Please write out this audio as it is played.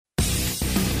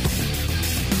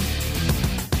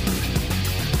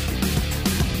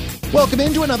Welcome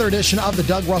into another edition of the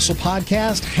Doug Russell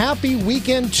Podcast. Happy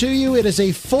weekend to you. It is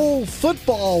a full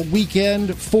football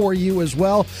weekend for you as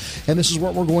well. And this is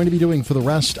what we're going to be doing for the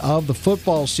rest of the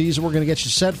football season. We're going to get you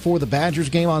set for the Badgers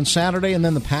game on Saturday and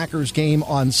then the Packers game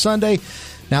on Sunday.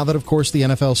 Now that, of course, the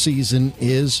NFL season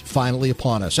is finally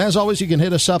upon us. As always, you can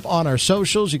hit us up on our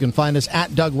socials. You can find us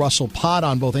at Doug Russell Pod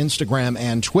on both Instagram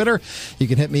and Twitter. You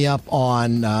can hit me up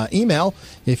on email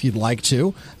if you'd like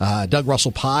to,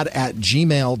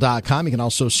 DougRussellPod@gmail.com. You can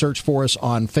also search for us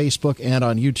on Facebook and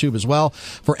on YouTube as well.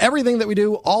 For everything that we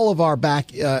do, all of our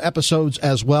back episodes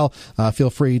as well, feel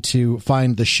free to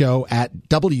find the show at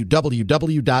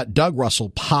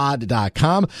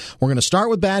www.DougRussellPod.com. We're going to start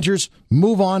with Badgers,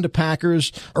 move on to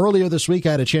Packers. Earlier this week,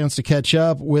 I had a chance to catch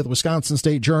up with Wisconsin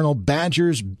State Journal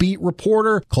Badgers beat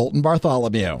reporter Colten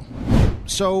Bartholomew.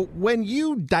 So when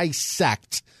you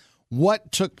dissect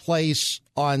what took place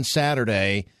on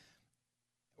Saturday,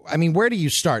 I mean, where do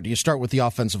you start? Do you start with the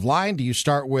offensive line? Do you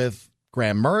start with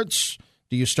Graham Mertz?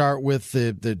 Do you start with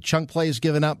the chunk plays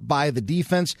given up by the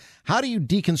defense? How do you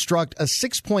deconstruct a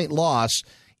 6-point loss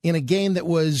in a game that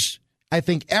was, I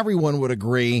think everyone would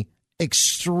agree,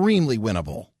 extremely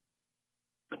winnable?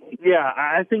 Yeah,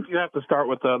 I think you have to start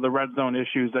with the red zone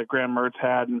issues that Graham Mertz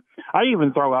had, and I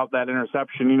even throw out that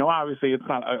interception. You know, obviously it's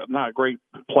not a great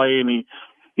play, and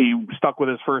he stuck with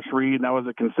his first read, and that was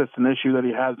a consistent issue that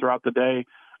he has throughout the day.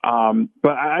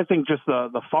 But I think just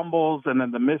the fumbles and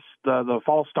then the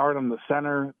false start on the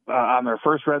center on their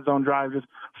first red zone drive, just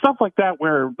stuff like that,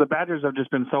 where the Badgers have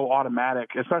just been so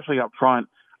automatic, especially up front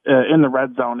in the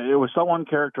red zone. It was so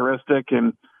uncharacteristic,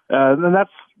 and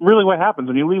that's really what happens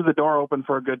when you leave the door open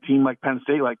for a good team like Penn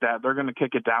State like that. They're going to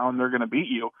kick it down. They're going to beat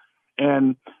you.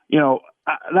 And, you know,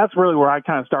 that's really where I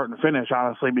kind of start and finish,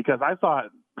 honestly, because I thought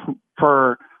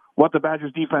for what the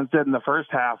Badgers defense did in the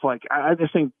first half, like, I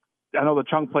just think, I know the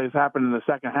chunk plays happened in the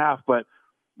second half, but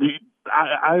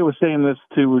I was saying this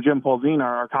to Jim Polzin,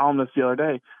 our columnist, the other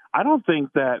day. I don't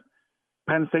think that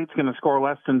Penn State's going to score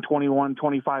less than 21,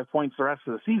 25 points the rest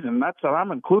of the season.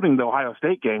 I'm including the Ohio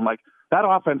State game. Like, that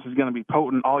offense is going to be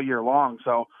potent all year long.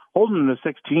 So holding them to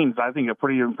 16 is, I think, a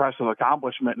pretty impressive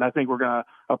accomplishment, and I think we're going to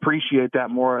appreciate that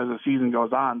more as the season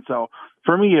goes on. So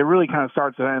for me, it really kind of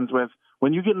starts and ends with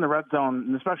when you get in the red zone,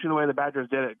 and especially the way the Badgers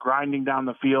did it, grinding down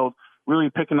the field, really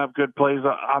picking up good plays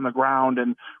on the ground,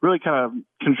 and really kind of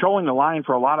controlling the line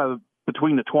for a lot of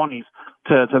between the 20s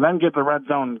to then get the red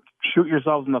zone, shoot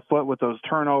yourselves in the foot with those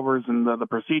turnovers and the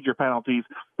procedure penalties.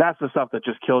 That's the stuff that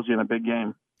just kills you in a big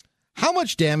game. How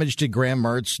much damage did Graham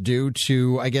Mertz do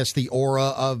to, I guess, the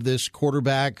aura of this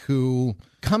quarterback who,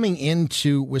 coming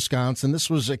into Wisconsin, this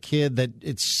was a kid that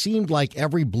it seemed like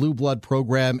every blue blood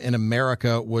program in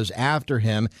America was after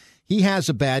him. He has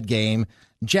a bad game.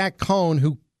 Jack Cohn,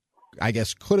 who I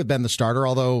guess could have been the starter,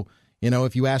 although, you know,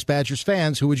 if you ask Badgers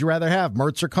fans, who would you rather have,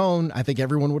 Mertz or Cohn? I think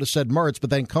everyone would have said Mertz, but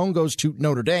then Cohn goes to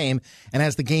Notre Dame and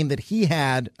has the game that he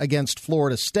had against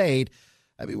Florida State.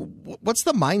 I mean, what's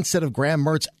the mindset of Graham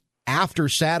Mertz after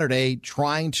Saturday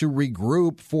trying to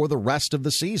regroup for the rest of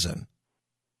the season?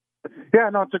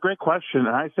 Yeah, no, it's a great question.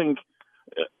 And I think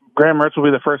Graham Mertz will be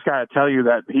the first guy to tell you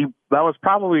that that was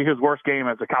probably his worst game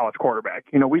as a college quarterback.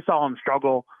 You know, we saw him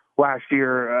struggle last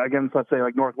year against, let's say,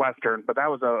 like Northwestern, but that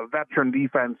was a veteran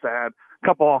defense that had a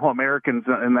couple All-Americans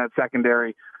in that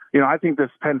secondary. You know, I think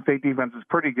this Penn State defense is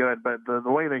pretty good, but the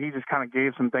way that he just kind of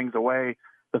gave some things away,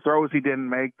 the throws he didn't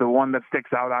make, the one that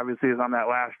sticks out, obviously, is on that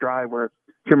last drive where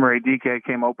Chimere Dike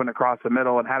came open across the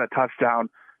middle and had a touchdown,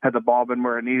 had the ball been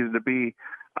where it needed to be.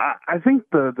 I think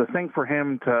the thing for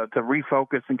him to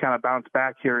refocus and kind of bounce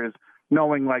back here is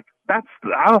knowing, like,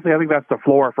 honestly, I think that's the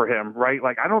floor for him, right?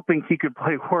 Like, I don't think he could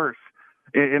play worse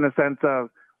in a sense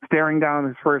of staring down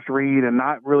his first read and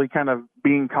not really kind of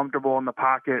being comfortable in the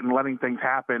pocket and letting things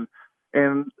happen.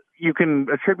 And you can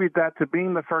attribute that to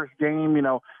being the first game. You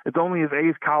know, it's only his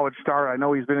 8th college start. I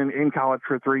know he's been in college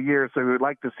for 3 years, so we would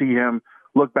like to see him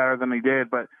look better than he did,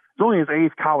 but it's only his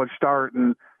 8th college start,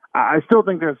 and I still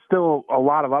think there's still a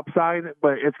lot of upside,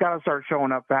 but it's got to start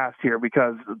showing up fast here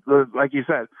because, like you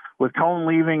said, with Cohn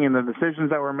leaving and the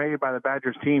decisions that were made by the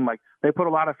Badgers team, like, they put a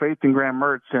lot of faith in Graham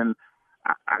Mertz, and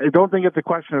I don't think it's a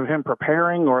question of him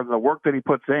preparing or the work that he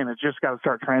puts in. It's just got to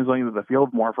start translating to the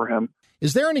field more for him.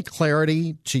 Is there any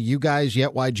clarity to you guys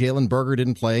yet why Jalen Berger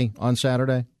didn't play on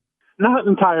Saturday? Not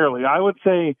entirely. I would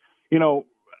say, you know,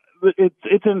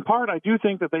 it's in part, I do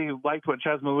think that they liked what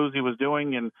Chez Meluzzi was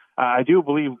doing, and I do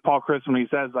believe Paul Chris when he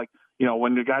says, like, you know,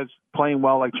 when the guy's playing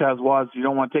well like Chez was, you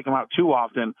don't want to take him out too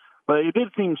often. But it did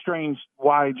seem strange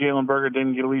why Jalen Berger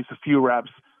didn't get at least a few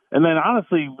reps. And then,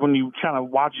 honestly, when you kind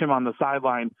of watch him on the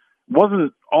sideline,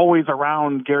 wasn't always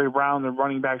around Gary Brown, the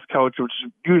running backs coach, which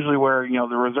is usually where,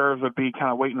 the reserves would be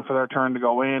kind of waiting for their turn to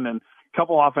go in. And a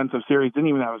couple offensive series didn't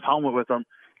even have his helmet with him.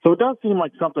 So it does seem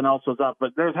like something else was up,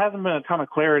 but there hasn't been a ton of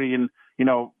clarity in,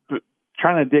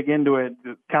 trying to dig into it,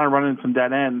 kind of running some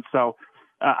dead ends. So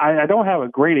I don't have a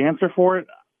great answer for it.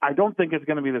 I don't think it's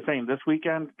going to be the same this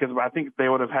weekend because I think they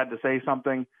would have had to say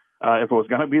something if it was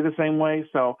going to be the same way.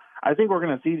 So I think we're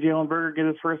going to see Jalen Berger get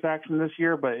his first action this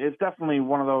year, but it's definitely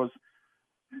one of those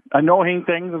annoying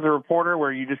things as a reporter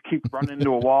where you just keep running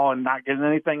into a wall and not getting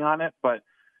anything on it. But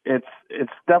it's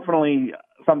definitely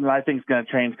something I think is going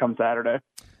to change come Saturday.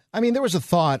 I mean, there was a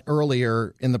thought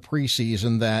earlier in the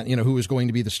preseason that, who was going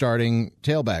to be the starting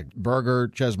tailback.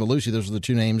 Berger, Chez Mellusi, those are the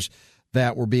two names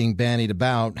that were being bandied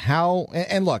about.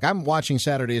 And look, I'm watching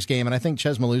Saturday's game, and I think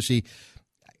Chez Mellusi,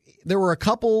 there were a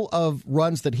couple of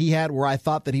runs that he had where I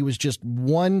thought that he was just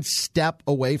one step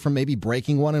away from maybe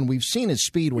breaking one, and we've seen his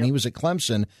speed when he was at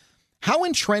Clemson. How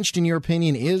entrenched, in your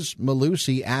opinion, is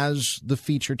Mellusi as the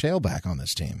feature tailback on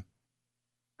this team?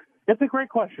 It's a great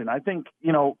question. I think,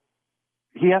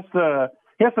 he has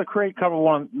to create cover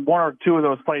one or two of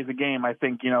those plays a game, I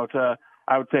think, to,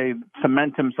 I would say,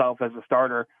 cement himself as a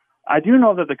starter. I do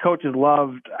know that the coaches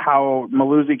loved how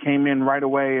Mellusi came in right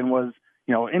away and was,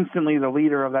 instantly the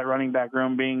leader of that running back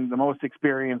room, being the most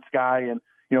experienced guy. And,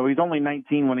 he's only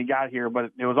 19 when he got here,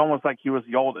 but it was almost like he was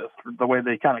the oldest, the way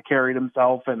they kind of carried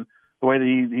himself and the way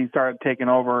that he started taking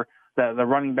over the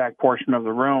running back portion of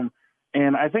the room.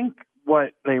 And I think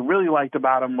what they really liked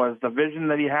about him was the vision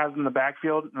that he has in the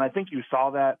backfield. And I think you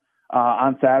saw that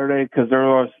on Saturday because there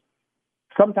was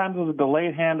sometimes it was a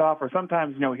delayed handoff or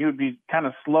sometimes, he would be kind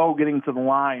of slow getting to the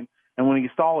line. And when he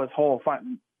saw his hole,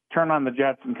 turn on the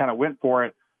jets and kind of went for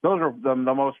it, those are the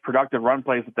most productive run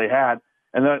plays that they had.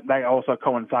 And that also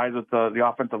coincides with the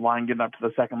offensive line getting up to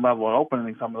the second level and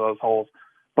opening some of those holes.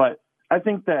 But I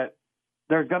think that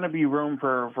there's going to be room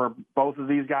for both of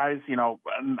these guys,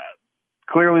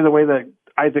 clearly the way that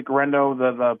Isaac Rendo,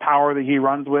 the power that he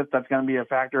runs with, that's going to be a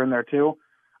factor in there too.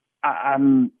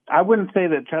 I wouldn't say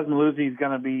that Chez Mellusi is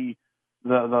going to be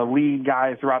the lead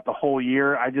guy throughout the whole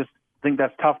year. I just think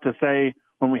that's tough to say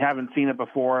when we haven't seen it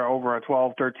before over a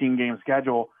 12, 13 game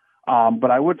schedule.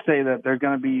 But I would say that there's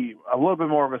going to be a little bit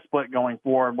more of a split going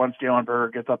forward once Jalen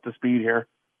Berger gets up to speed here.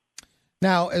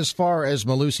 Now, as far as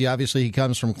Mellusi, obviously he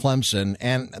comes from Clemson,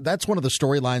 and that's one of the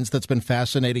storylines that's been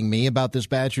fascinating me about this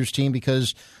Badgers team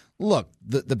because, look,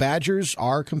 the Badgers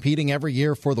are competing every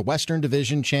year for the Western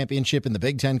Division Championship in the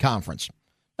Big Ten Conference.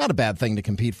 Not a bad thing to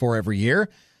compete for every year.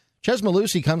 Chez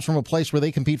Mellusi comes from a place where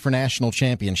they compete for national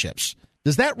championships.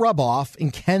 Does that rub off,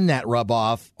 and can that rub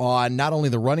off on not only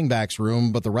the running backs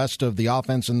room, but the rest of the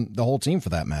offense and the whole team for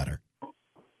that matter?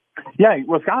 Yeah,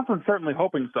 Wisconsin's certainly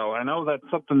hoping so. I know that's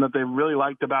something that they really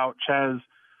liked about Chez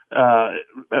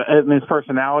and his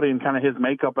personality and kind of his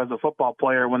makeup as a football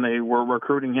player when they were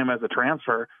recruiting him as a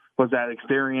transfer was that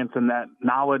experience and that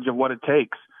knowledge of what it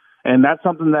takes. And that's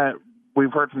something that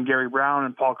we've heard from Gary Brown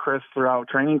and Paul Chryst throughout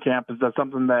training camp is that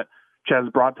something that Chez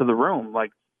brought to the room,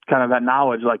 like kind of that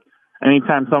knowledge, like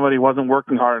anytime somebody wasn't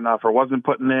working hard enough or wasn't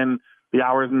putting in the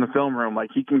hours in the film room, like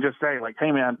he can just say like,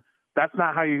 hey man, that's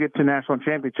not how you get to national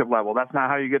championship level. That's not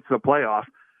how you get to the playoff.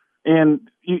 And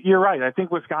you're right. I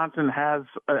think Wisconsin has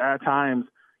at times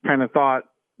kind of thought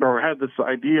or had this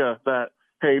idea that,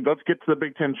 hey, let's get to the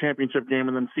Big Ten championship game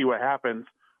and then see what happens,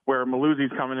 where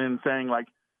Mellusi's coming in and saying, like,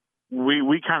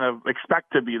 we kind of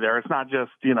expect to be there. It's not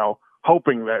just,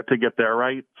 hoping that to get there,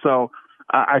 right? So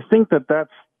I think that's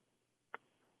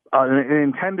an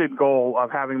intended goal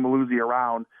of having Mellusi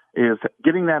around is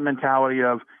getting that mentality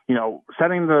of,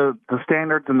 setting the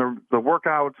standards and the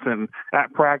workouts and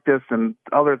at practice and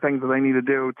other things that they need to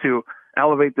do to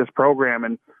elevate this program.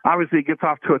 And obviously it gets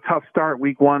off to a tough start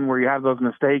week one where you have those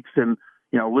mistakes and,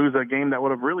 lose a game that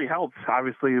would have really helped,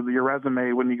 obviously, your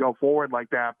resume when you go forward like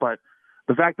that. But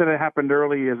the fact that it happened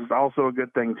early is also a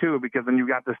good thing, too, because then you've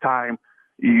got this time.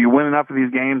 You win enough of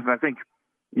these games. And I think,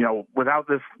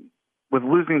 with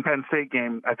losing Penn State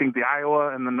game, I think the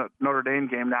Iowa and the Notre Dame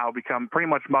game now become pretty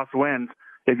much must-wins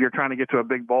if you're trying to get to a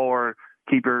big bowl or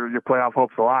keep your playoff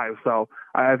hopes alive. So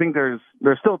I think there's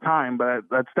still time, but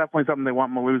that's definitely something they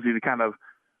want Mellusi to kind of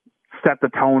set the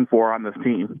tone for on this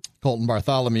team. Colten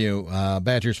Bartholomew,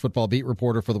 Badgers football beat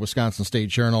reporter for the Wisconsin State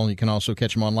Journal. You can also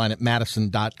catch him online at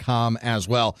Madison.com as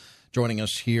well. Joining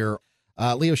us here,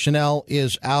 Leo Chanel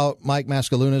is out. Mike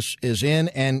Mascalunas is in.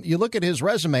 And you look at his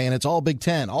resume, and it's all Big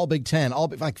Ten,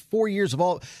 like 4 years of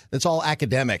all. It's all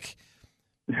academic.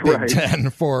 Big Ten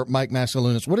for Mike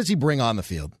Mascalunas. What does he bring on the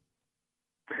field?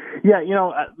 Yeah,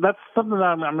 that's something that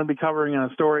I'm going to be covering in a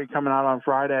story coming out on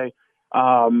Friday.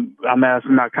 on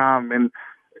Madison.com. And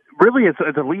really,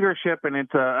 it's a leadership, and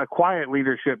it's a quiet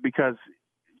leadership, because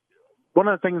one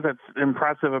of the things that's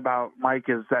impressive about Mike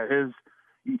is that his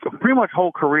pretty much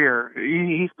whole career,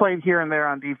 he's played here and there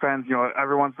on defense.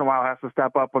 Every once in a while has to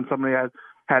step up when somebody has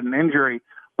had an injury,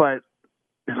 but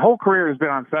his whole career has been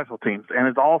on special teams, and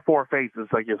it's all four faces.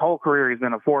 Like, his whole career, he's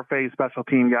been a four-phase special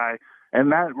team guy,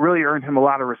 and that really earned him a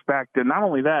lot of respect. And not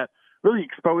only that, really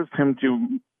exposed him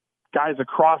to guys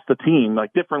across the team,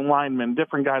 like different linemen,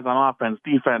 different guys on offense,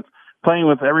 defense, playing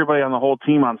with everybody on the whole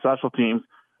team on special teams.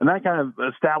 And that kind of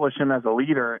established him as a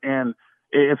leader. And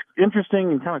it's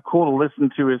interesting and kind of cool to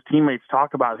listen to his teammates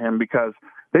talk about him, because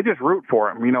they just root for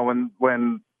him.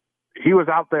 When he was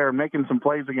out there making some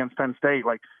plays against Penn State,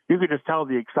 like, you could just tell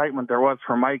the excitement there was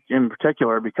for Mike in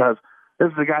particular, because this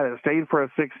is a guy that stayed for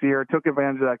a sixth year, took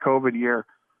advantage of that COVID year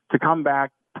to come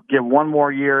back, give one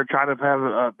more year, try to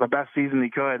have the best season he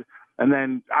could. And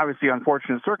then, obviously,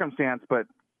 unfortunate circumstance, but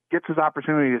gets his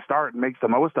opportunity to start and makes the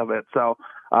most of it. So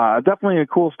definitely a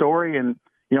cool story. And,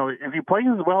 if he plays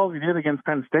as well as he did against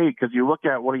Penn State, because you look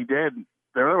at what he did,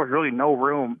 there was really no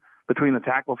room between the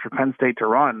tackles for Penn State to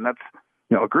run. That's,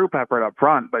 a group effort up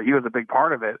front, but he was a big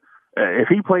part of it. If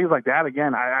he plays like that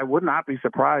again, I would not be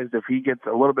surprised if he gets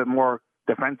a little bit more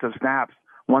defensive snaps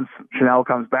once Chanel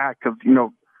comes back. Because,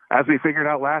 as we figured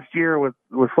out last year with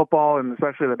football, and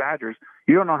especially the Badgers,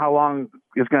 you don't know how long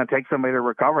it's going to take somebody to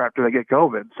recover after they get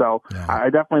COVID. So yeah. I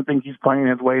definitely think he's playing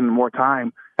his way into more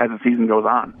time as the season goes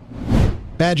on.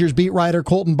 Badgers beat writer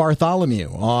Colten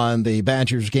Bartholomew on the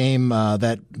Badgers game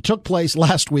that took place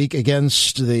last week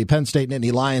against the Penn State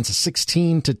Nittany Lions, a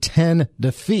 16-10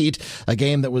 defeat, a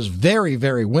game that was very,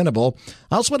 very winnable.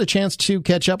 I also had a chance to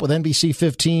catch up with NBC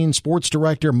 15 sports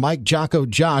director Mike Jocko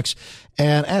Jacques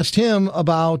and asked him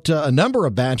about a number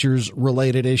of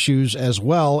Badgers-related issues as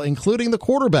well, including the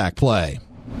quarterback play.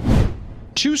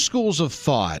 Two schools of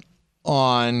thought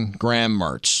on Graham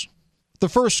Mertz. The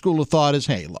first school of thought is,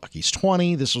 hey, look, he's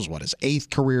 20. This was, his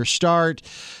 8th career start.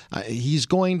 He's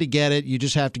going to get it. You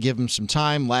just have to give him some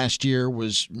time. Last year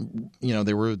was,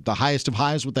 they were the highest of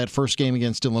highs with that first game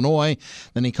against Illinois.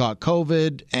 Then he caught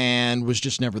COVID and was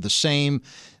just never the same.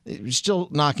 He's still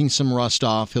knocking some rust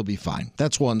off. He'll be fine.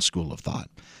 That's one school of thought.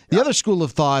 The other school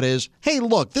of thought is, hey,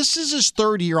 look, this is his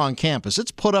 3rd year on campus.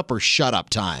 It's put up or shut up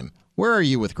time. Where are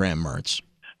you with Graham Mertz?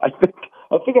 I think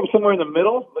I'm somewhere in the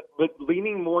middle, but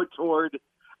leaning more toward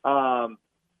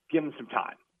giving him some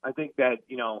time. I think that,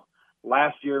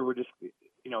 last year we're just,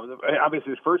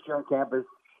 obviously his first year on campus,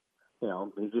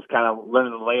 he's just kind of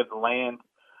learning the lay of the land.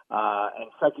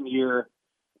 And second year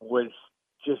was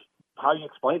just how you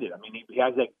explained it. I mean, he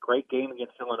has that great game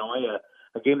against Illinois,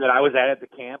 a game that I was at the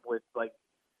camp with like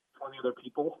 20 other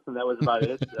people, and that was about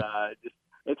it.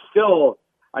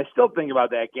 I still think about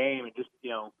that game, and just,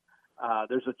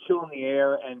 there's a chill in the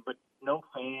air, but no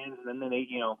fans. And then they,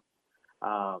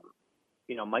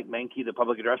 Mike Menke, the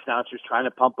public address announcer, is trying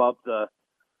to pump up the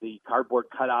cardboard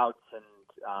cutouts. And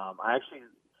I actually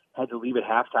had to leave at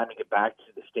halftime to get back to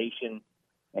the station,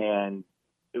 and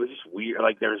it was just weird.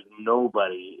 Like, there's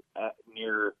nobody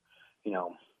near,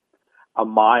 a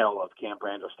mile of Camp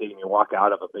Randall Stadium. You walk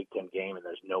out of a Big Ten game, and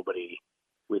there's nobody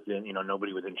within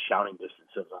shouting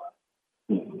distance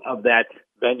of that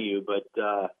venue. But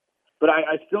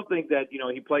I still think that,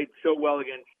 he played so well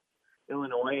against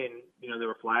Illinois, and, there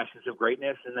were flashes of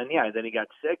greatness. And then he got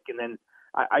sick. And then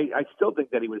I still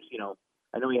think that he was,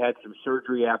 I know he had some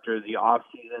surgery after the off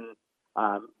season.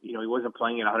 He wasn't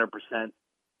playing at 100%,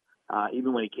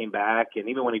 even when he came back, and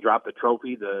even when he dropped the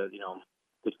trophy, the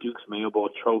Duke's Mayo Bowl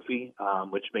trophy,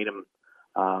 which made him,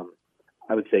 I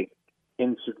would say,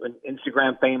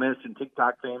 Instagram famous and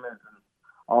TikTok famous and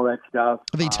all that stuff.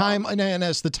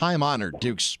 The time-honored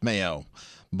Duke's Mayo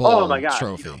Bowl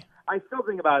trophy. I still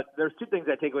think about, there's two things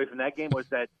I take away from that game was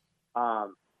that,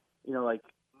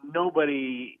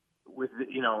 nobody would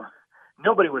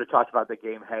have talked about the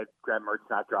game had Graham Mertz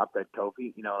not dropped that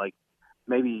trophy.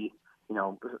 Maybe,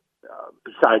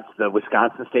 besides the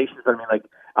Wisconsin stations, but I mean, like,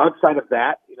 outside of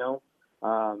that,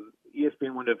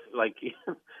 ESPN would have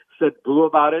said boo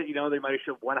about it. They might have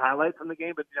showed one highlight from the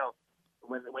game, but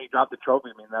when he dropped the trophy,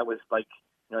 I mean, that was that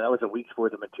was a week's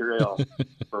worth of material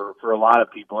for a lot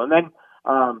of people. And then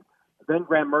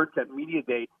Graham Mertz at Media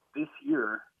Day this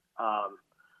year, a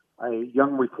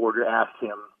young reporter asked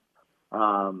him,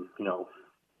 what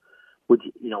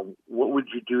would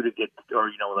you do to get, or,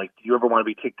 do you ever want to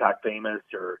be TikTok famous,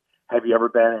 or have you ever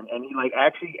been? And he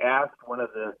actually asked one of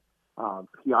the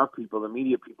PR people, the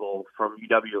media people from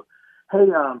UW, hey,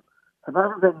 have I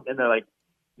ever been, and they're like,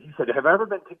 he said, have I ever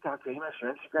been TikTok famous or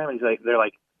Instagram? And they're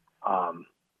like,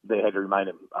 they had to remind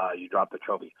him, you dropped the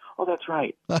trophy. Oh, that's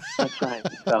right. That's right.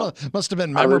 So must have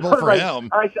been memorable for him.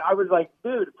 I was like,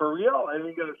 dude, for real? And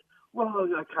he goes, well,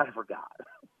 I kind of forgot.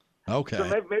 Okay. So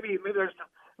maybe there's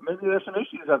some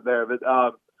issues up there, but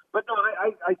no,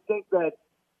 I think that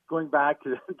going back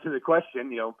to the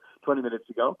question, 20 minutes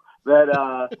ago, that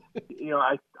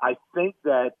I think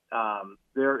that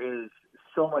there is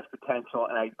so much potential,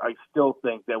 and I still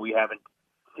think that we haven't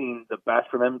seen the best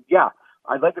from him. Yeah,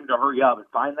 I'd like him to hurry up and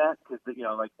find that, because it's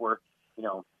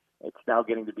now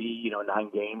getting to be 9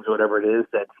 games or whatever it is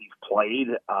that he's played,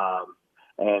 but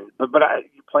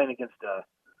you're playing against a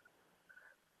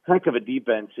heck of a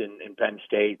defense in Penn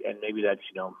State, and maybe that's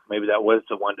maybe that was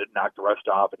the one that knocked the rust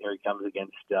off, and here he comes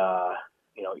against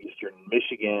Eastern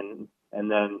Michigan, and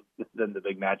then the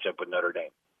big matchup with Notre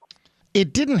Dame.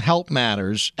 It didn't help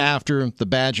matters after the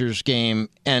Badgers game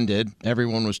ended.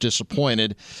 Everyone was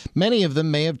disappointed. Many of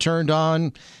them may have turned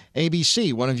on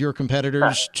ABC, one of your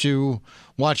competitors, to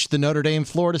watch the Notre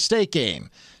Dame-Florida State game,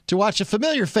 to watch a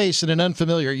familiar face in an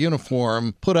unfamiliar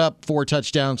uniform put up 4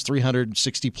 touchdowns,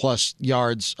 360-plus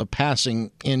yards of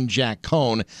passing in Jacques.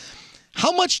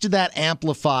 How much did that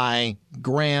amplify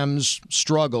Graham's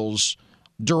struggles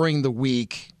during the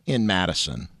week in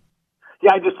Madison?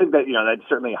 Yeah, I just think that, that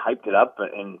certainly hyped it up.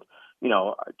 And,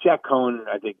 Jacques,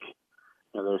 I think,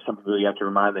 there's some people you have to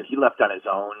remind that he left on his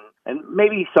own. And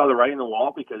maybe he saw the writing on the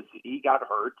wall because he got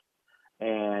hurt.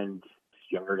 And this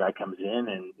younger guy comes in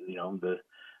and,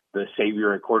 the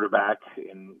savior at quarterback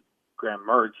in Graham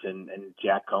Mertz and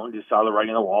Jacques just saw the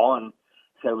writing on the wall and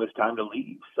said it was time to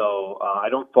leave. So I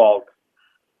don't fault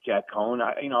Jacques.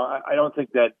 I don't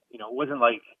think that, it wasn't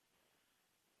like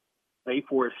they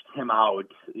forced him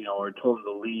out, or told him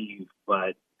to leave.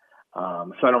 But so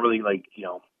I don't really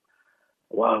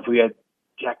well, if we had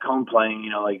Jacques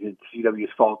Playing, it's CW's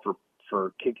fault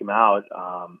for kicking him out.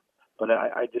 But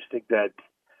I just think that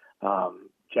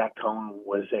Jacques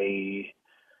was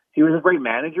he was a great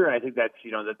manager, and I think that's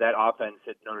that offense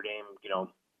at Notre Dame.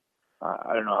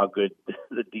 I don't know how good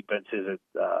the defense is at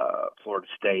Florida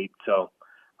State. So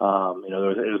it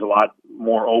was a lot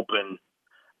more open.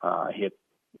 He had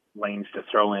lanes to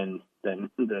throw in than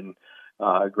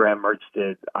Graham Mertz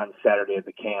did on Saturday at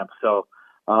the camp. So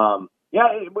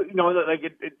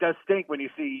it does stink when you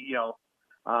see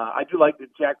I do like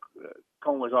that Jacques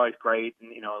was always great,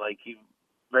 and he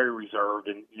very reserved,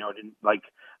 and didn't like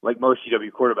most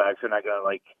UW quarterbacks. They're not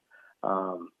gonna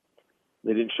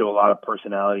they didn't show a lot of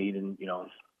personality. He didn't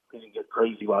get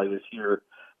crazy while he was here,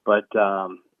 but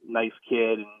nice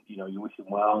kid, and you wish him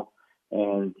well.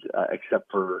 And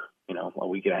except for a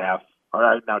week and a half,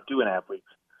 or now 2.5 weeks,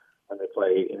 when they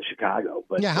play in Chicago.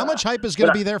 But yeah, how much hype is going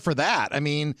to be there for that? I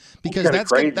mean, because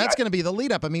that's going to be the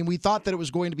lead up. I mean, we thought that it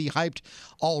was going to be hyped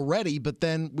already, but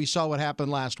then we saw what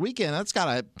happened last weekend. That's got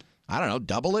to, I don't know,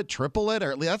 double it, triple it,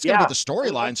 or at least that's going to be the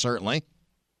storyline, certainly.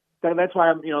 That's why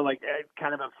I'm, it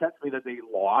kind of upsets me that they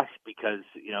lost, because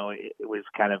it was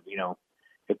kind of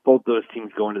if both those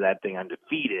teams go into that thing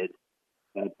undefeated,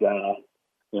 that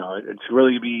it's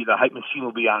really the hype machine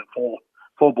will be on full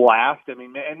blast. I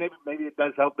mean, and maybe it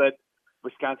does help that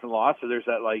Wisconsin lost. So there's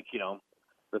that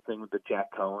the thing with the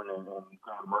Jacques and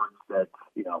Graham Mertz that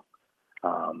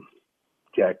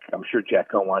Jack. I'm sure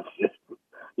Jacques wants to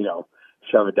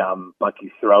shove it down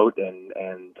Bucky's throat,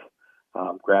 and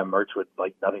Graham Mertz would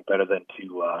like nothing better than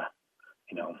to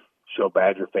show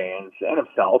Badger fans and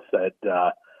himself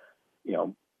that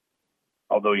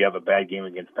although you have a bad game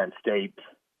against Penn State,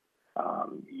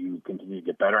 you continue to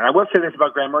get better. And I will say this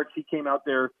about Graham Mertz. He came out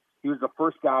there. He was the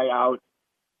first guy out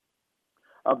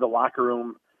of the locker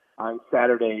room on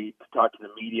Saturday to talk to the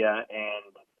media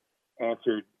and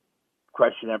answered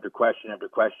question after question after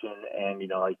question. And, you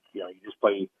just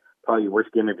play probably your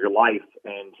worst game of your life,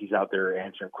 and he's out there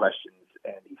answering questions,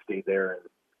 and he stayed there and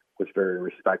was very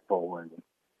respectful and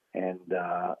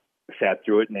sat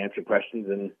through it and answered questions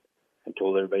and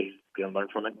told everybody he's going to learn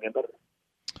from it and get better.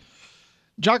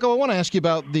 Jocko, I want to ask you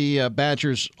about the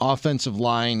Badgers' offensive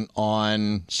line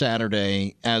on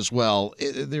Saturday as well.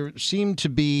 There seemed to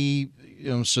be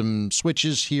some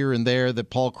switches here and there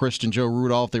that Paul Christ and Joe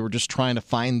Rudolph, they were just trying to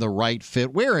find the right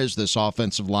fit. Where is this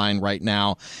offensive line right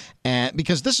now? And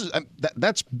because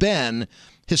that's been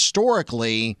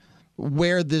historically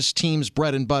where this team's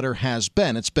bread and butter has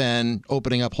been. It's been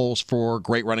opening up holes for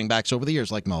great running backs over the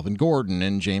years, like Melvin Gordon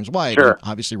and James White, sure, and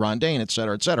obviously Ron Dane, et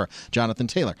cetera, Jonathan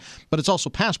Taylor. But it's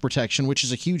also pass protection, which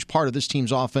is a huge part of this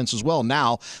team's offense as well.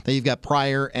 Now that you've got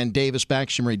Pryor and Davis back,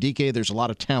 Shimry Dike, there's a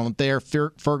lot of talent there.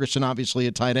 Ferguson, obviously,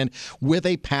 a tight end with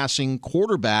a passing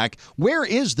quarterback. Where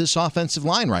is this offensive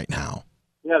line right now?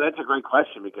 Yeah, that's a great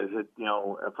question, because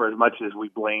for as much as we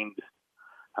blamed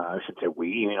I should say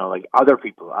we, like other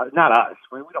people, not us.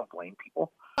 We don't blame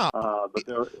people.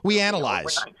 But we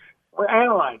analyze. We're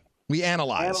analyzing. We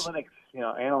analyze. Analytics,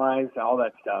 analyze all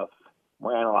that stuff.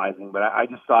 We're analyzing. But I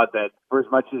just thought that for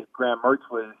as much as Graham Mertz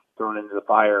was thrown into the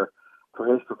fire for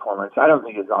his performance, I don't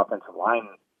think his offensive line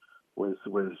was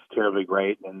terribly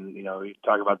great. And, you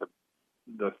talk about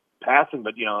the passing,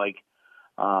 but,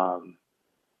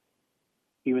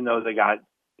 even though they got,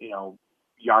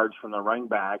 yards from the running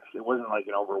backs, it wasn't like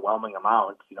an overwhelming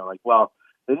amount.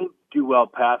 They didn't do well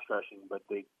pass rushing, but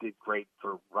they did great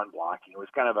for run blocking. It was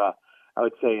kind of I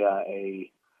would say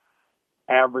a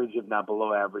average, if not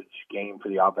below average, game for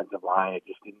the offensive line.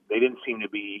 They didn't seem to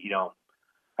be,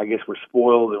 I guess we're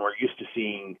spoiled and we're used to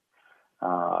seeing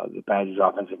the Badgers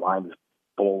offensive line just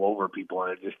bowl over people,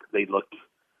 and they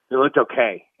looked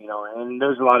okay, and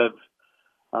there's a lot of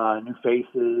new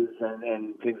faces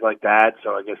and things like that. So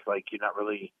I guess you're not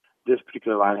really, this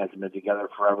particular line hasn't been together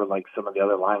forever like some of the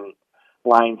other lines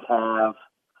have.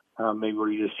 Maybe where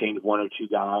you just change one or two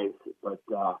guys. But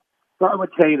so I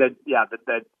would say that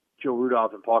that Joe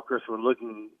Rudolph and Paul Chris were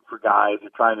looking for guys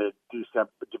and trying to do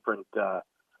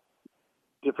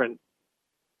different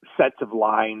sets of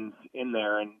lines in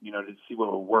there, and to see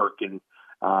what would work. And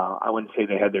I wouldn't say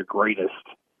they had their greatest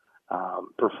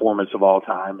performance of all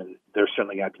time, and they're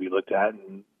certainly got to be looked at,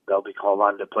 and they'll be called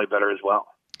on to play better as well.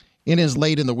 In his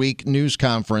late in the week news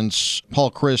conference, Paul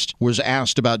Chryst was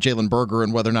asked about Jalen Berger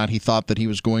and whether or not he thought that he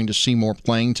was going to see more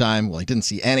playing time. Well, he didn't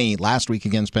see any last week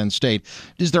against Penn State.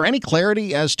 Is there any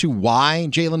clarity as to why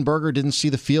Jalen Berger didn't see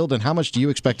the field, and how much do you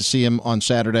expect to see him on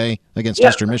Saturday against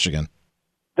Eastern Michigan?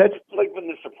 That's been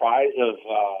the surprise of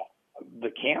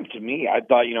the camp to me. I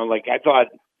thought, I thought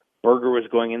Berger was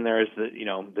going in there as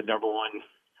the number one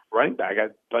running back.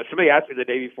 But somebody asked me the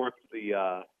day before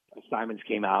the assignments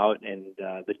came out and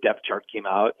the depth chart came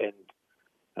out, and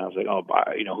I was like,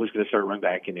 who's going to start running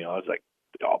back? And I was like,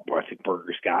 I think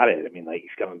Berger's got it. I mean,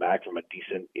 he's coming back from a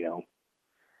decent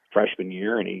freshman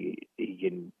year, and he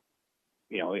can.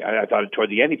 I thought toward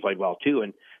the end he played well too.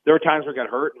 And there were times where he got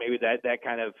hurt. Maybe that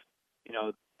kind of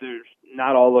there's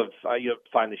not all of you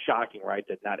find the shocking, right?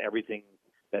 That not everything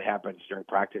that happens during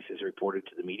practice is reported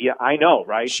to the media. I know,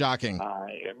 right? Shocking.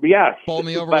 Yes. Pull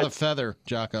me over with a feather,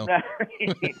 Jocko. So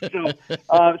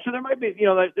there might be,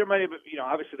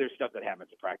 obviously there's stuff that happens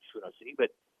in practice we don't see, but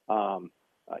I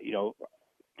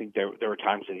think there were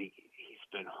times that he's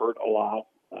been hurt a lot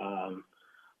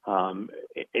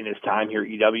in his time here at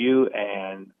EW,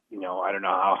 and I don't know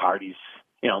how hard he's,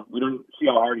 we don't see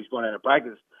how hard he's going into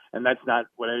practice, and that's not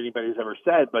what anybody's ever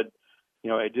said, but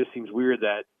it just seems weird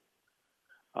that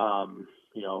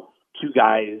two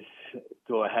guys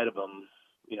go ahead of him,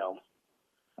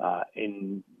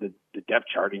 in the depth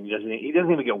chart, and he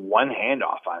doesn't even get one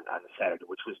handoff on the Saturday,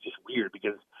 which was just weird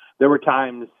because there were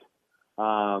times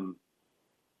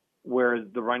where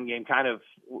the run game kind of,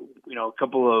 a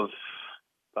couple of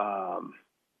a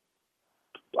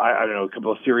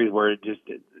couple of series where it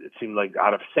seemed like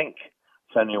out of sync.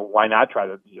 So why not try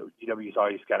to? DW's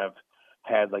always kind of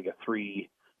had like a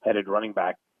three-headed running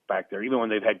back there. Even when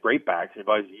they've had great backs, they've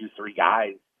always used three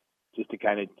guys just to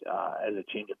kind of as a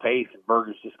change of pace. And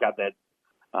Berger's just got that,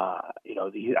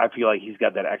 I feel like he's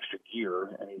got that extra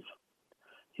gear, and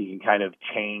he can kind of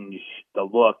change the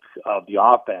look of the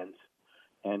offense.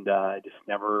 And just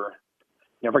never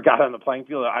got on the playing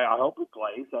field. I hope he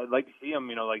plays. I'd like to see him,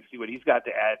 see what he's got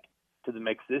to add to the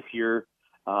mix this year.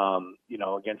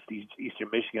 Against Eastern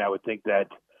Michigan, I would think that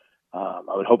I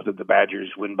would hope that the Badgers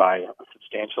win by a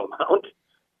substantial amount.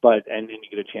 But and then you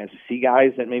get a chance to see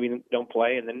guys that maybe don't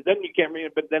play, and then you can't read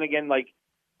it. But then again, if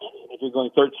you're going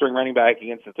third string running back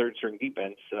against the third string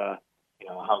defense,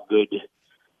 how good are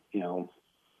you going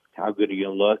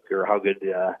to look, or how good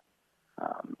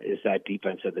is that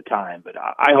defense at the time? But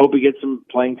I hope he gets some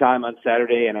playing time on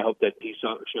Saturday, and I hope that he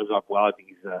shows up well. I think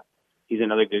he's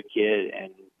another good kid,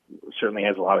 and certainly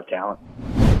has a lot of talent.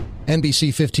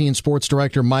 NBC 15 Sports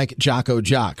Director Mike Jocko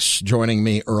Jacques joining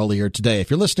me earlier today. If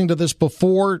you're listening to this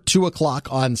before 2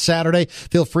 o'clock on Saturday,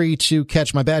 feel free to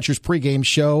catch my Badgers pregame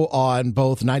show on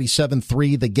both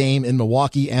 97.3 The Game in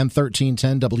Milwaukee and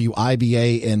 1310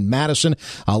 WIBA in Madison.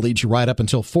 I'll lead you right up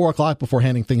until 4 o'clock before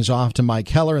handing things off to Mike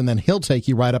Heller, and then he'll take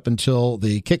you right up until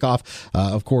the kickoff,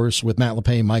 of course, with Matt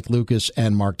LePay, Mike Lucas,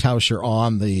 and Mark Tauscher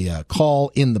on the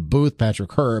call in the booth.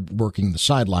 Patrick Herb working the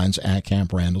sidelines at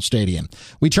Camp Randall Stadium.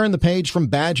 We turn the page from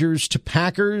Badgers to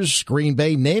Packers. Green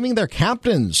Bay naming their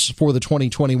captains for the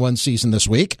 2021 season this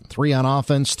week. 3 on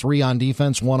offense, 3 on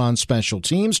defense, 1 on special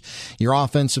teams. Your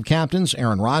offensive captains,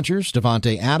 Aaron Rodgers,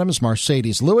 Davante Adams,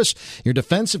 Mercedes Lewis. Your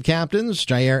defensive captains,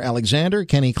 Jair Alexander,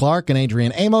 Kenny Clark, and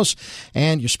Adrian Amos.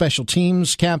 And your special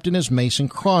teams captain is Mason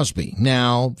Crosby.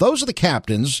 Now, those are the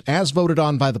captains as voted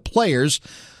on by the players.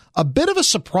 A bit of a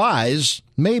surprise,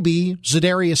 maybe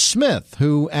Zadarius Smith,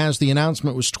 who, as the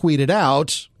announcement was tweeted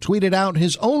out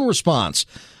his own response.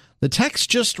 The text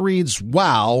just reads,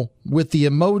 wow, with the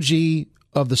emoji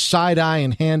of the side eye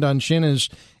and hand on chin as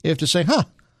if to say,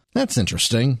 that's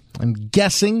interesting. I'm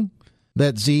guessing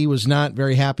that Z was not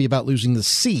very happy about losing the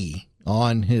C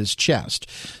on his chest.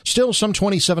 Still, some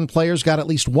 27 players got at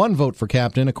least 1 vote for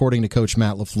captain, according to Coach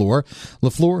Matt LaFleur.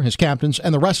 LaFleur, his captains,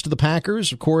 and the rest of the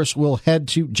Packers, of course, will head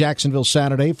to Jacksonville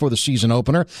Saturday for the season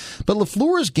opener. But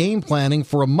LaFleur is game planning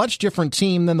for a much different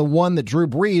team than the one that Drew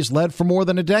Brees led for more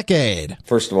than a decade.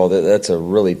 First of all, that's a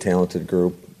really talented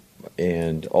group,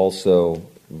 and also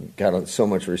got so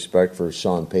much respect for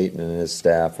Sean Payton and his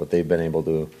staff, what they've been able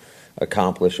to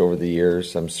accomplish over the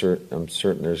years. I'm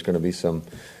certain there's going to be some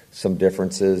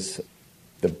differences.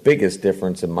 The biggest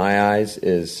difference in my eyes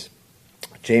is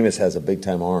Jameis has a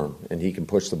big-time arm, and he can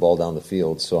push the ball down the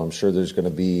field. So I'm sure there's going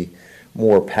to be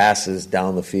more passes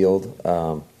down the field.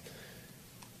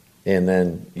 And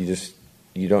then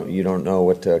you don't know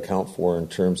what to account for in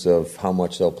terms of how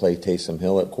much they'll play Taysom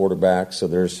Hill at quarterback. So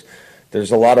there's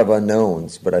a lot of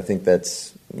unknowns, but I think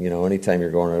that's, anytime you're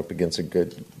going up against a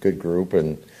good group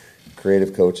and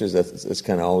creative coaches, that's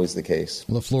kind of always the case.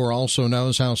 LaFleur also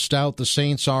knows how stout the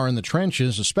Saints are in the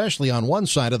trenches, especially on one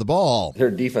side of the ball. Their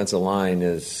defensive line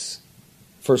is,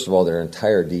 first of all, their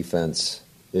entire defense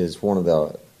is one of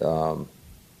the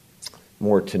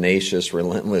more tenacious,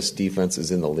 relentless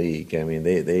defenses in the league. I mean,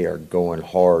 they are going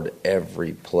hard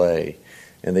every play,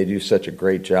 and they do such a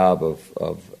great job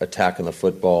of attacking the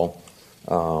football.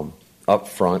 Up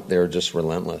front, they're just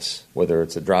relentless. Whether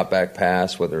it's a drop-back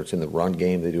pass, whether it's in the run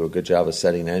game, they do a good job of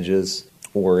setting edges,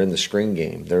 or in the screen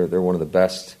game. They're one of the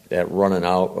best at running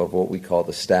out of what we call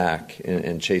the stack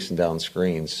and chasing down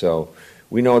screens. So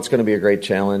we know it's going to be a great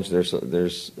challenge. There's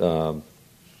a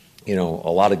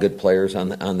lot of good players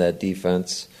on that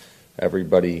defense.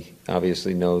 Everybody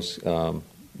obviously knows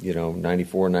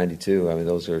 94, 92. I mean,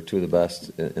 those are 2 of the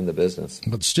best in the business.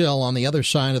 But still, on the other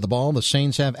side of the ball, the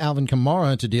Saints have Alvin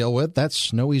Kamara to deal with.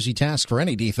 That's no easy task for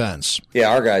any defense. Yeah,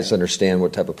 our guys understand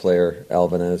what type of player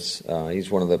Alvin is.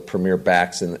 He's one of the premier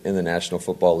backs in the National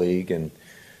Football League, and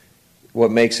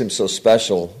what makes him so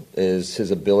special is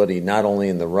his ability not only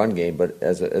in the run game, but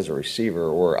as a receiver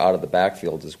or out of the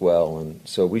backfield as well. And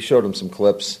so we showed him some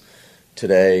clips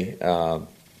today,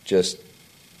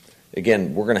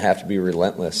 Again, we're going to have to be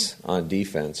relentless on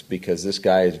defense because this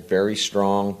guy is very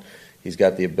strong. He's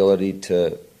got great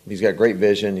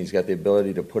vision. He's got the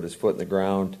ability to put his foot in the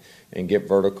ground and get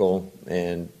vertical,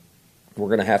 and we're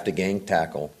going to have to gang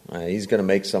tackle. He's going to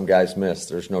make some guys miss.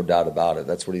 There's no doubt about it.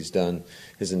 That's what he's done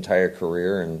his entire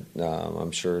career, and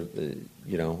I'm sure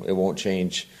it won't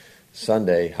change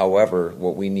Sunday. However,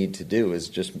 what we need to do is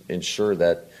just ensure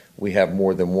that we have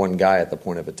more than one guy at the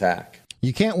point of attack.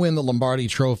 You can't win the Lombardi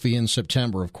Trophy in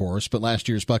September, of course, but last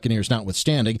year's Buccaneers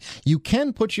notwithstanding, you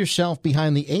can put yourself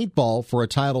behind the 8 ball for a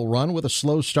title run with a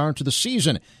slow start to the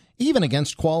season, even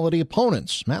against quality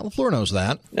opponents. Matt LaFleur knows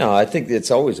that. No, I think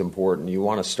it's always important. You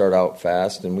want to start out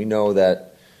fast, and we know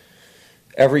that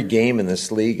every game in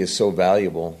this league is so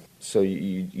valuable. So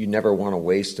you never want to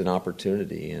waste an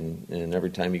opportunity, and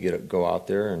every time you go out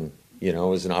there and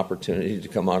is an opportunity to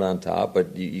come out on top,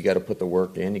 but you got to put the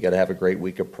work in. You got to have a great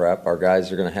week of prep. Our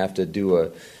guys are going to have to do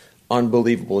an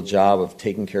unbelievable job of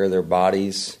taking care of their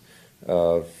bodies,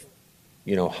 of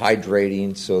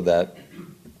hydrating, so that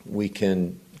we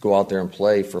can go out there and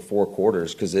play for 4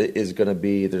 quarters. Because it is going to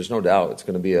be, there's no doubt, it's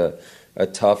going to be a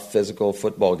tough physical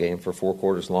football game for 4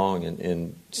 quarters long,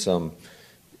 and some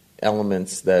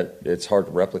elements that it's hard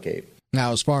to replicate.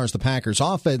 Now, as far as the Packers'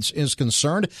 offense is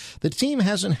concerned, the team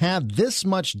hasn't had this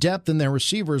much depth in their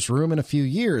receivers room in a few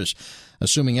years.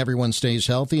 Assuming everyone stays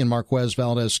healthy and Marquez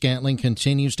Valdez-Scantling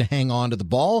continues to hang on to the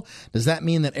ball, does that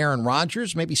mean that Aaron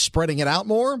Rodgers may be spreading it out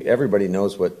more? Everybody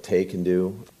knows what Tay can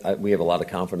do. We have a lot of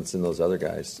confidence in those other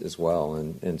guys as well,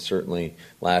 and certainly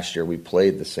last year we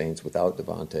played the Saints without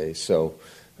Davante. So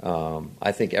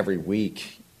I think every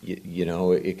week,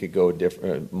 it could go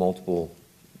multiple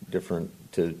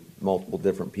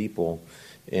different people,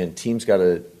 and teams got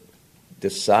to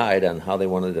decide on how they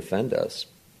want to defend us.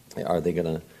 Are they going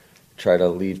to try to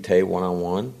leave Tay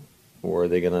one-on-one or are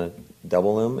they going to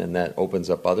double him? And that opens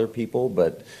up other people.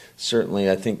 But certainly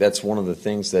I think that's one of the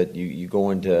things that you go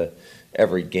into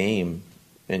every game,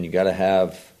 and you got to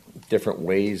have different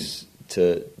ways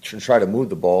to try to move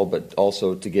the ball, but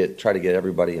also to try to get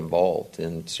everybody involved.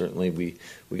 And certainly we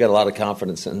got a lot of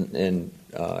confidence in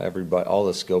everybody, all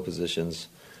the skill positions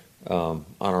on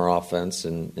our offense,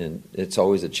 and it's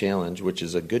always a challenge, which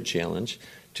is a good challenge,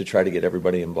 to try to get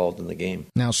everybody involved in the game.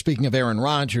 Now, speaking of Aaron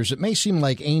Rodgers, it may seem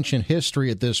like ancient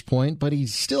history at this point, but he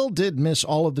still did miss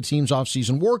all of the team's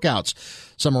offseason workouts.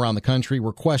 Some around the country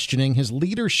were questioning his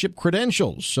leadership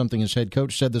credentials, something his head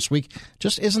coach said this week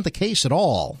just isn't the case at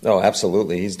all. Oh,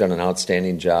 absolutely. He's done an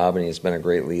outstanding job, and he's been a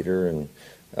great leader, and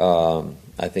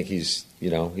I think he's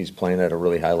playing at a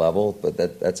really high level,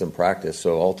 but that's in practice.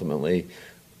 So ultimately,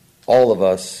 all of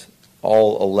us,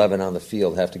 all 11 on the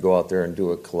field, have to go out there and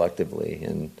do it collectively.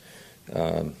 And,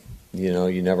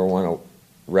 you never want to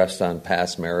rest on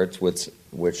past merits,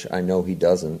 which I know he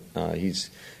doesn't.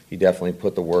 He definitely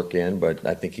put the work in, but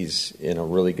I think he's in a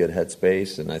really good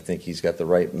headspace, and I think he's got the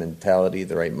right mentality,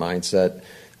 the right mindset.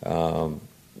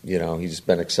 He's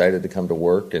been excited to come to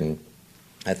work, and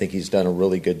I think he's done a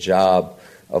really good job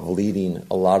of leading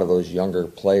a lot of those younger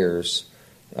players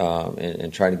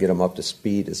and trying to get him up to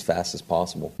speed as fast as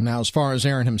possible. Now, as far as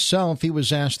Aaron himself, he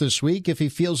was asked this week if he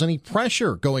feels any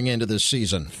pressure going into this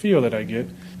season. The feel that I get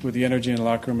with the energy in the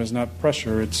locker room is not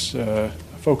pressure, it's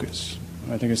focus.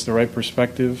 I think it's the right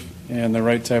perspective and the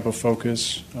right type of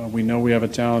focus. We know we have a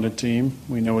talented team.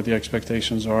 We know what the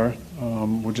expectations are.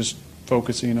 We're just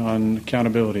focusing on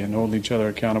accountability and holding each other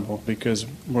accountable, because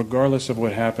regardless of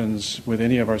what happens with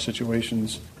any of our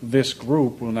situations, this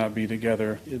group will not be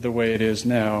together the way it is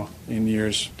now in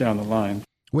years down the line.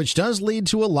 Which does lead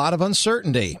to a lot of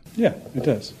uncertainty. Yeah, it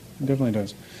does. It definitely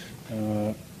does.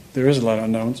 There is a lot of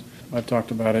unknowns. I've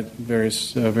talked about it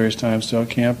various times throughout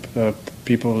camp,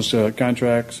 people's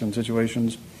contracts and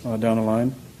situations down the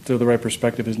line. So the right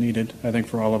perspective is needed, I think,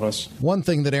 for all of us. One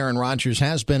thing that Aaron Rodgers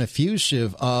has been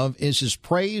effusive of is his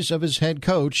praise of his head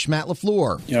coach, Matt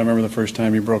LaFleur. Yeah, I remember the first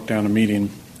time he broke down a meeting,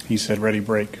 he said, "Ready,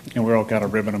 break." And we're all kind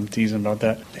of ribbing him, teasing about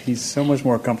that. He's so much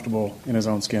more comfortable in his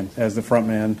own skin as the front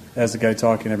man, as the guy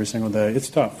talking every single day. It's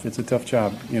tough. It's a tough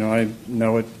job. I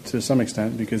know it to some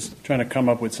extent, because trying to come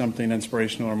up with something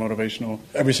inspirational or motivational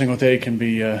every single day can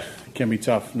be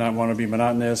tough. Not want to be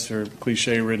monotonous or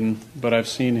cliche-ridden, but I've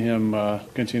seen him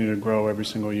continue to grow every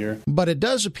single year. But it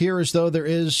does appear as though there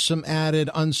is some added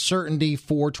uncertainty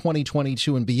for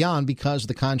 2022 and beyond because of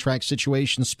the contract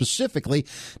situation, specifically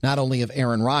not only of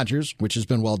Aaron Rodgers, which has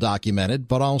been well documented,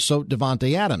 but also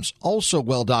Davante Adams, also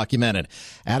well documented.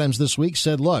 Adams this week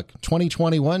said, look,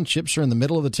 2021 chips are in the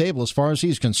middle of the table as far as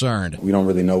he's concerned. We don't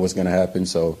really know what's going to happen,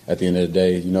 so at the end of the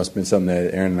day, it's been something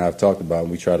that Aaron and I have talked about,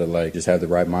 and we try to just have the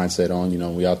right mindset on.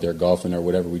 We out there golfing or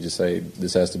whatever, we just say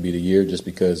this has to be the year, just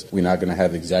because we're not going to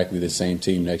have exactly the same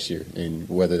team next year. And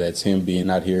whether that's him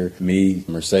being out here, me,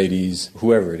 Mercedes,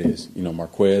 whoever it is,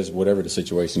 Marquez, whatever the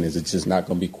situation is, it's just not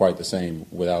going to be quite the same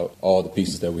without all the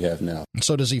pieces that we have now.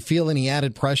 So does he feel any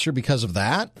added pressure because of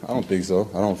that? I don't think so.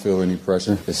 I don't feel any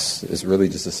pressure. It's really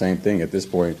just the same thing at this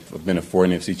point. I've been to 4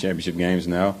 NFC championship games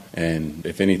now, and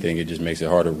if anything, it just makes it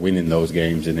harder winning those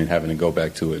games and then having to go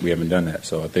back to it. We haven't done that.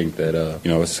 So I think that,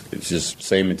 it's just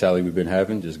same mentality we've been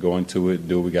having, just go into it,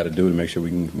 do what we got to do to make sure we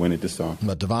can win it this time.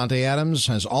 But Davante Adams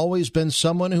has always been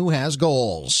someone who has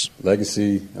goals.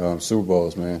 Legacy, Super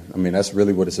Bowls, man. That's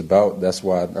really what it's about. That's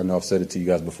why I know I've said it to you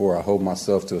guys before. I hold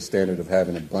myself to a standard of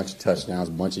having a bunch of touchdowns,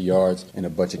 a bunch of yards, and a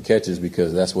bunch of catches,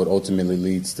 because that's what ultimately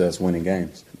leads to us winning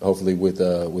games. Hopefully with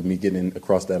me getting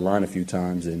across that line a few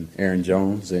times, and Aaron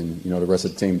Jones and the rest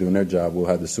of the team doing their job, we'll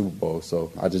have the Super Bowl.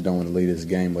 So I just don't want to lead this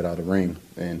game without a ring,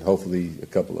 and hopefully a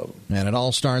couple of them. And it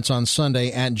all starts on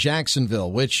Sunday at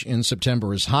Jacksonville, which in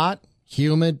September is hot,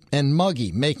 humid, and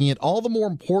muggy, making it all the more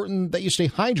important that you stay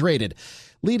hydrated,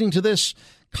 leading to this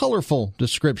colorful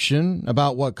description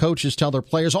about what coaches tell their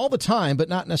players all the time, but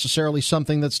not necessarily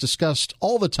something that's discussed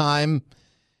all the time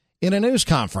in a news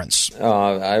conference.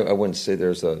 I wouldn't say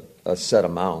there's a set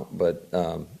amount, but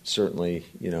certainly,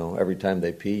 every time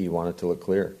they pee, you want it to look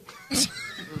clear.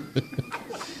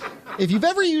 If you've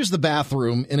ever used the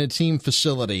bathroom in a team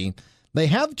facility, they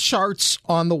have charts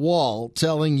on the wall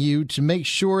telling you to make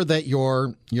sure that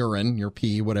your urine, your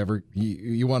pee, whatever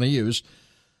you want to use,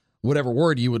 whatever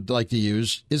word you would like to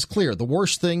use, is clear. The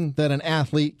worst thing that an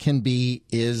athlete can be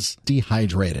is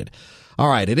dehydrated. All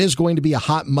right, it is going to be a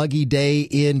hot, muggy day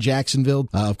in Jacksonville.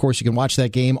 Of course, you can watch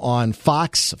that game on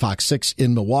Fox 6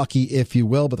 in Milwaukee, if you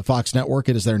will, but the Fox Network,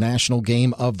 it is their national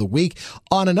game of the week.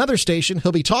 On another station,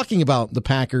 he'll be talking about the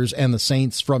Packers and the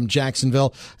Saints from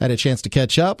Jacksonville. I had a chance to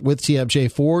catch up with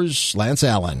TMJ4's Lance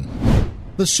Allan.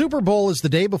 The Super Bowl is the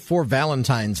day before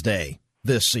Valentine's Day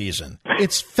this season.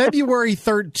 It's February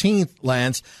 13th,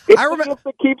 Lance. It's the gift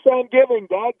that keeps on giving,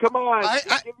 Dad. Come on.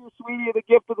 Give your sweetie the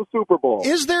gift of the Super Bowl.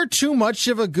 Is there too much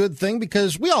of a good thing?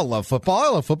 Because we all love football. I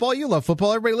love football. You love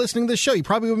football. Everybody listening to this show, you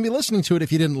probably wouldn't be listening to it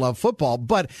if you didn't love football.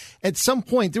 But at some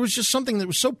point, there was just something that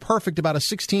was so perfect about a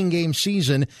 16-game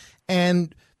season.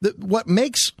 And what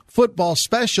makes football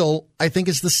special, I think,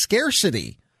 is the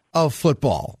scarcity of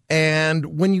football.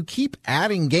 And when you keep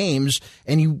adding games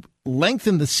and you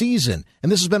lengthen the season,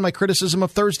 and this has been my criticism of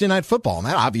Thursday Night Football, and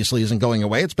that obviously isn't going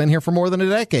away. It's been here for more than a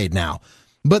decade now.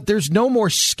 But there's no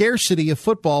more scarcity of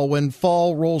football when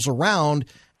fall rolls around.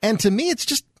 And to me, it's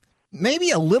just maybe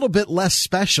a little bit less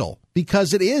special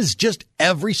because it is just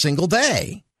every single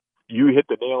day. You hit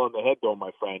the nail on the head, though,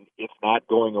 my friend. It's not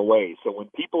going away. So when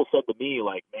people said to me,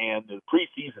 like, man, the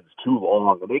preseason's too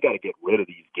long, and they got to get rid of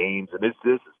these games, and this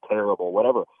is terrible,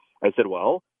 whatever, I said,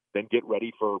 well, then get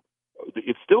ready for –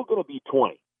 it's still going to be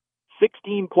 20.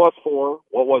 16 plus 4,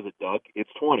 what was it, Doug? It's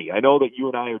 20. I know that you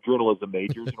and I are journalism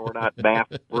majors, and we're not math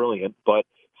brilliant, but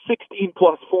 16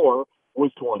 plus 4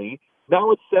 was 20.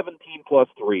 Now it's 17 plus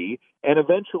 3, and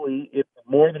eventually it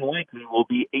more than likely will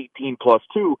be 18 plus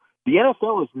 2. The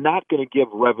NFL is not going to give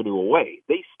revenue away.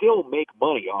 They still make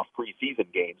money off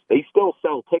preseason games. They still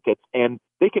sell tickets, and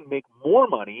they can make more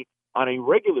money on a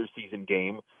regular season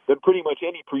game than pretty much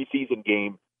any preseason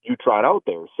game you trot out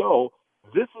there. So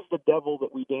this is the devil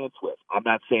that we dance with. I'm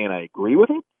not saying I agree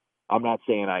with it. I'm not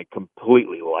saying I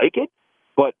completely like it.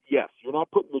 But, yes, you're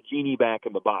not putting the genie back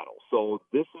in the bottle. So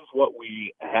this is what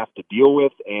we have to deal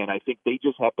with, and I think they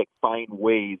just have to find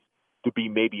ways to be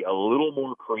maybe a little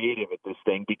more creative at this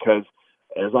thing because,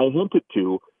 as I hinted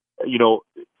to, you know,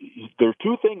 there's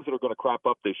two things that are going to crop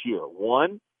up this year.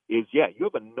 One is, you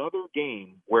have another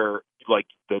game where, like,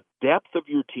 the depth of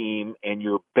your team and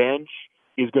your bench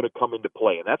is going to come into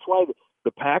play. And that's why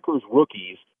the Packers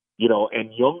rookies, you know,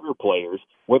 and younger players,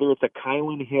 whether it's a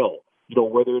Kylan Hill, you know,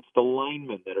 whether it's the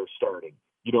linemen that are starting,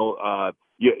 you know,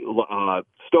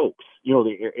 Stokes, you know,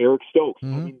 Eric Stokes.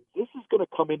 Mm-hmm. I mean, this is going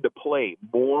to come into play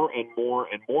more and more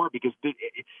and more because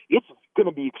it's going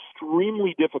to be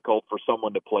extremely difficult for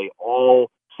someone to play all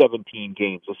 17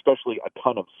 games, especially a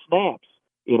ton of snaps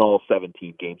in all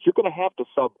 17 games. You're going to have to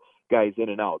sub guys in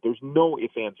and out. There's no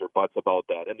ifs, ands, or buts about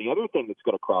that. And the other thing that's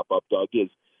going to crop up, Doug, is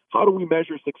how do we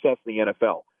measure success in the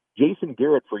NFL? Jason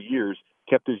Garrett for years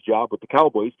kept his job with the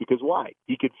Cowboys because why?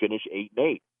 He could finish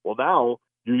 8-8. Well, now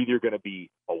you're either going to be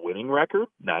a winning record,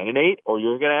 9-8, or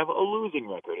you're going to have a losing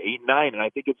record, 8-9. And I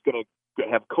think it's going to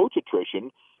have coach attrition.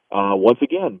 Once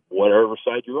again, whatever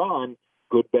side you're on,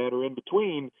 good, bad, or in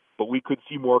between. But we could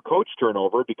see more coach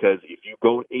turnover because if you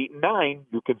go 8-9,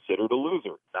 you're considered a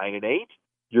loser. 9-8,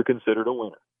 you're considered a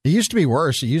winner. It used to be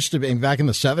worse. It used to be back in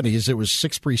the 70s, it was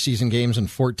 6 preseason games and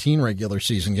 14 regular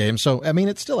season games. So, I mean,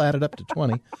 it still added up to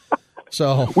 20.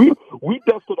 So we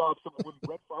dusted off some when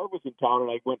Brett Favre was in town,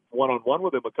 and I went one-on-one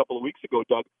with him a couple of weeks ago,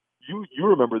 Doug. You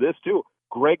remember this, too.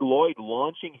 Greg Lloyd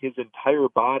launching his entire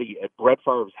body at Brett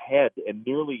Favre's head and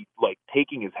nearly, like,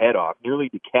 taking his head off, nearly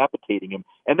decapitating him.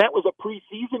 And that was a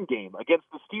preseason game against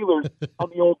the Steelers on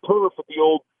the old turf at the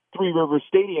old Three Rivers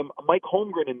Stadium. Mike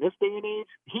Holmgren, in this day and age,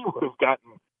 he would have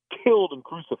gotten killed and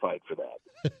crucified for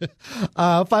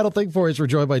that. Final thing for us, we're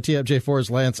joined by TMJ4's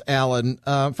Lance Allan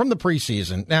from the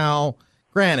preseason. Now,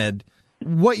 granted,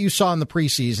 what you saw in the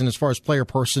preseason as far as player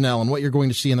personnel and what you're going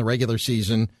to see in the regular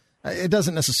season, it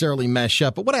doesn't necessarily mesh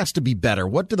up. But what has to be better?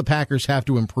 What do the Packers have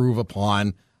to improve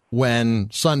upon when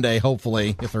Sunday,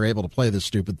 hopefully, if they're able to play this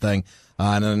stupid thing,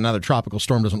 and another tropical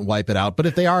storm doesn't wipe it out, but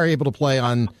if they are able to play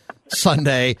on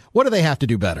Sunday, what do they have to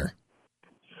do better?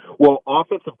 Well,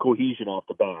 offensive cohesion off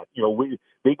the bat. You know,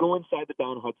 they go inside the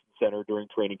Don Hudson Center during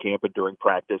training camp and during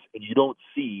practice, and you don't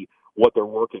see what they're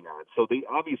working on. So they're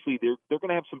going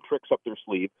to have some tricks up their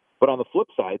sleeve. But on the flip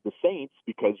side, the Saints,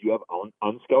 because you have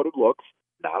unscouted looks,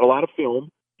 not a lot of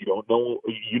film. You don't know.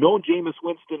 You know Jameis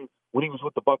Winston when he was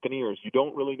with the Buccaneers. You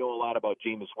don't really know a lot about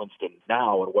Jameis Winston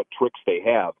now and what tricks they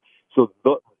have. So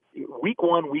week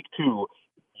 1, week 2.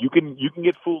 You can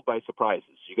get fooled by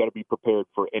surprises. You got to be prepared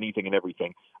for anything and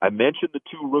everything. I mentioned the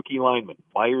 2 rookie linemen,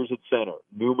 Myers at center,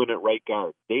 Newman at right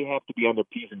guard. They have to be on their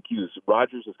P's and Q's.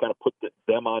 Rodgers has kind of put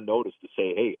them on notice to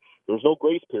say, hey, there's no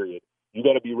grace period. You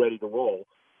got to be ready to roll.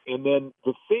 And then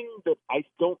the thing that I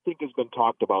don't think has been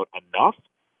talked about enough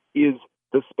is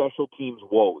the special teams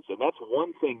woes. And that's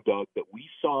one thing, Doug, that we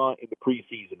saw in the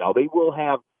preseason. Now, they will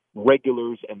have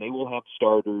regulars and they will have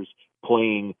starters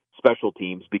playing special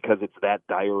teams because it's that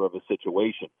dire of a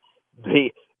situation.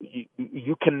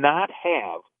 You cannot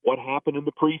have what happened in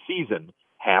the preseason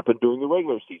happen during the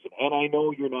regular season. And I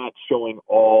know you're not showing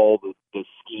all the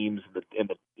schemes and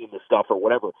the stuff or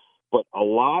whatever, but a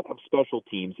lot of special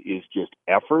teams is just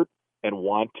effort and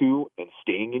want to and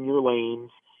staying in your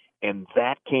lanes. And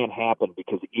that can't happen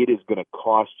because it is going to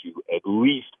cost you at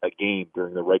least a game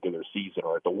during the regular season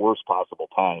or at the worst possible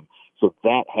time. So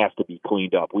that has to be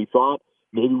cleaned up. We thought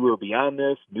maybe we were beyond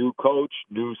this. New coach,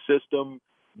 new system,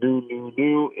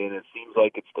 new, and it seems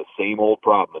like it's the same old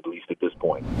problem, at least at this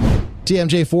point.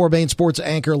 TMJ4 main sports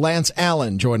anchor Lance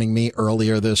Allan joining me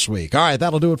earlier this week. All right,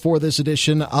 that'll do it for this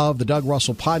edition of the Doug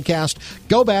Russell Podcast.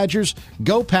 Go Badgers,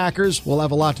 go Packers. We'll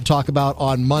have a lot to talk about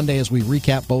on Monday as we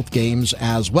recap both games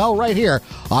as well right here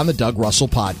on the Doug Russell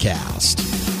Podcast.